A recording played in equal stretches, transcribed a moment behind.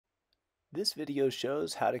This video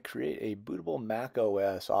shows how to create a bootable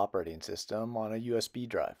macOS operating system on a USB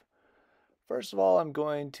drive. First of all, I'm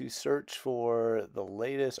going to search for the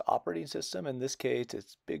latest operating system. In this case,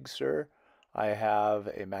 it's Big Sur. I have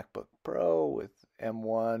a MacBook Pro with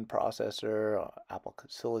M1 processor, Apple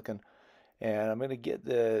Silicon, and I'm going to get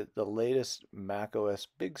the latest macOS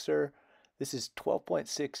Big Sur. This is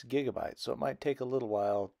 12.6 gigabytes, so it might take a little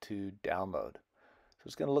while to download. So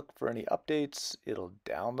it's going to look for any updates, it'll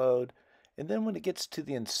download, and then when it gets to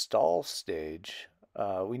the install stage,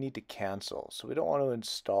 we need to cancel. So we don't want to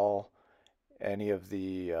install any of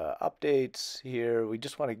the updates here. We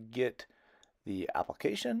just want to get the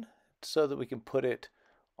application so that we can put it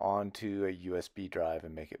onto a USB drive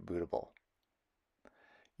and make it bootable.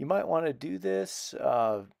 You might want to do this,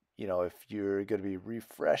 if you're going to be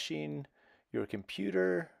refreshing your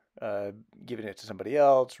computer, giving it to somebody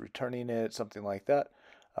else, returning it, something like that.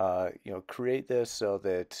 Create this so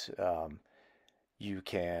that you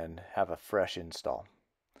can have a fresh install.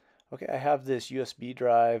 Okay, I have this USB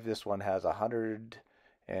drive. This one has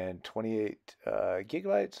 128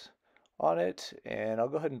 gigabytes on it, and I'll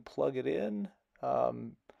go ahead and plug it in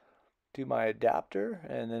to my adapter,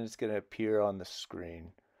 and then it's going to appear on the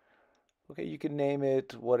screen. Okay, you can name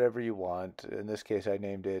it whatever you want. In this case, I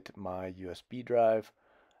named it my USB drive.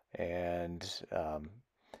 And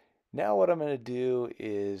now what I'm going to do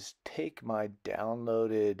is take my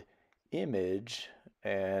downloaded image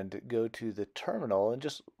and go to the terminal and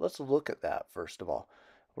just let's look at that first of all.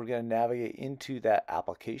 We're going to navigate into that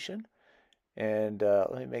application, and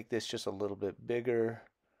let me make this just a little bit bigger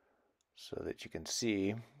so that you can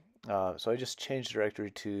see. So I just changed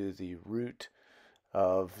directory to the root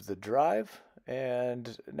of the drive,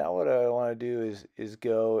 and now what I want to do is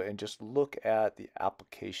go and just look at the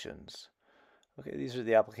applications. Okay, these are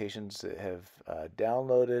the applications that have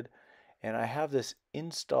downloaded, and I have this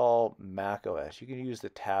install macOS. You can use the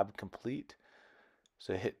tab complete.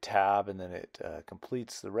 So hit tab and then it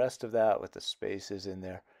completes the rest of that with the spaces in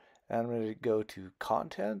there. And I'm going to go to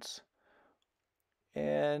contents,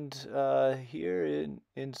 and here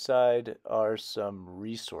inside are some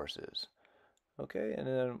resources. Okay, and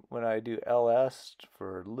then when I do ls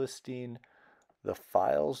for listing the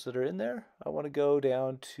files that are in there, I want to go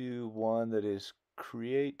down to one that is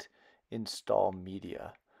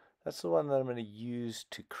createinstallmedia. That's the one that I'm going to use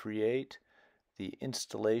to create the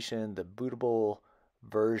installation, the bootable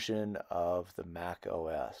version of the Mac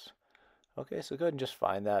OS. Okay, so go ahead and just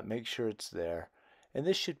find that, make sure it's there. And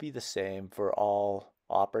this should be the same for all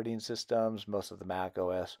operating systems. Most of the Mac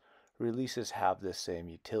OS releases have this same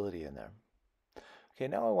utility in there. Okay,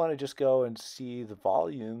 now I want to just go and see the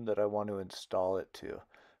volume that I want to install it to.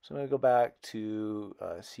 So I'm going to go back to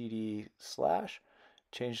cd/,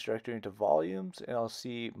 change directory into volumes, and I'll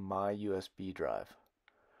see my USB drive.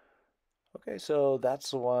 Okay, so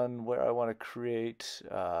that's the one where I want to create,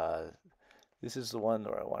 this is the one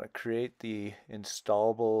where I want to create the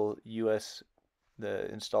installable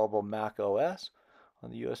Mac OS on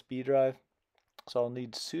the USB drive. So I'll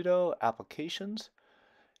need sudo applications,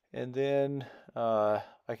 and then I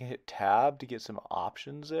can hit tab to get some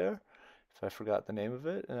options there if I forgot the name of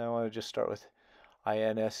it. And I want to just start with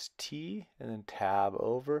inst and then tab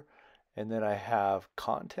over. And then I have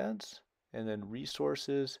contents and then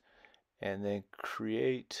resources and then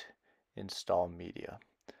create install media.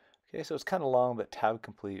 Okay, so it's kind of long, but tab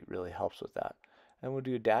complete really helps with that. And we'll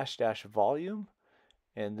do -- volume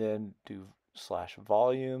and then do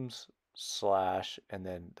 /volumes/ and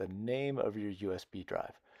then the name of your USB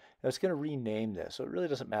drive. Now it's going to rename this, so it really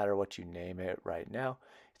doesn't matter what you name it right now.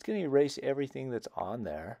 It's going to erase everything that's on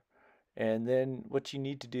there. And then what you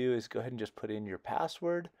need to do is go ahead and just put in your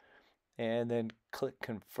password and then click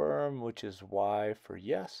confirm, which is Y for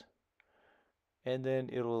yes. And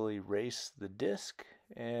then it'll erase the disk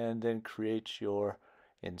and then create your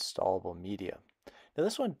installable media. Now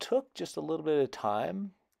this one took just a little bit of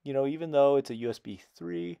time, even though it's a USB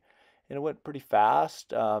 3 and it went pretty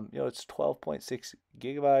fast. It's 12.6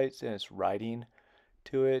 gigabytes and it's writing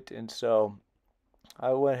to it. And so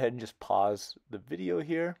I went ahead and just pause the video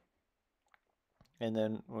here. And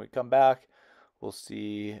then when we come back, we'll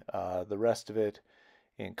see the rest of it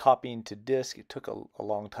in copying to disk. It took a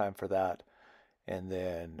long time for that. And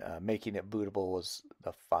then making it bootable was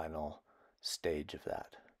the final stage of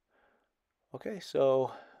that. Okay,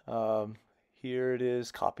 so here it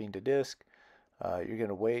is, copying to disk. You're going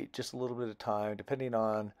to wait just a little bit of time, depending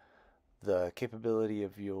on the capability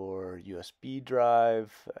of your USB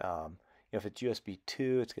drive. If it's USB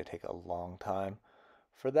 2, it's going to take a long time.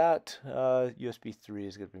 For that, USB 3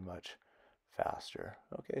 is going to be much faster.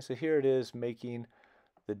 Okay, so here it is, making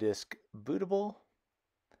the disk bootable.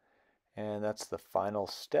 And that's the final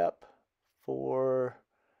step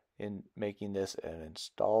in making this an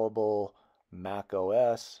installable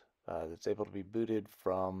macOS that's able to be booted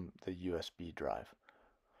from the USB drive.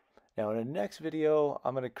 Now in the next video,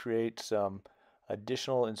 I'm going to create some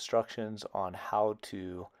additional instructions on how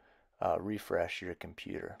to refresh your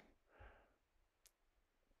computer.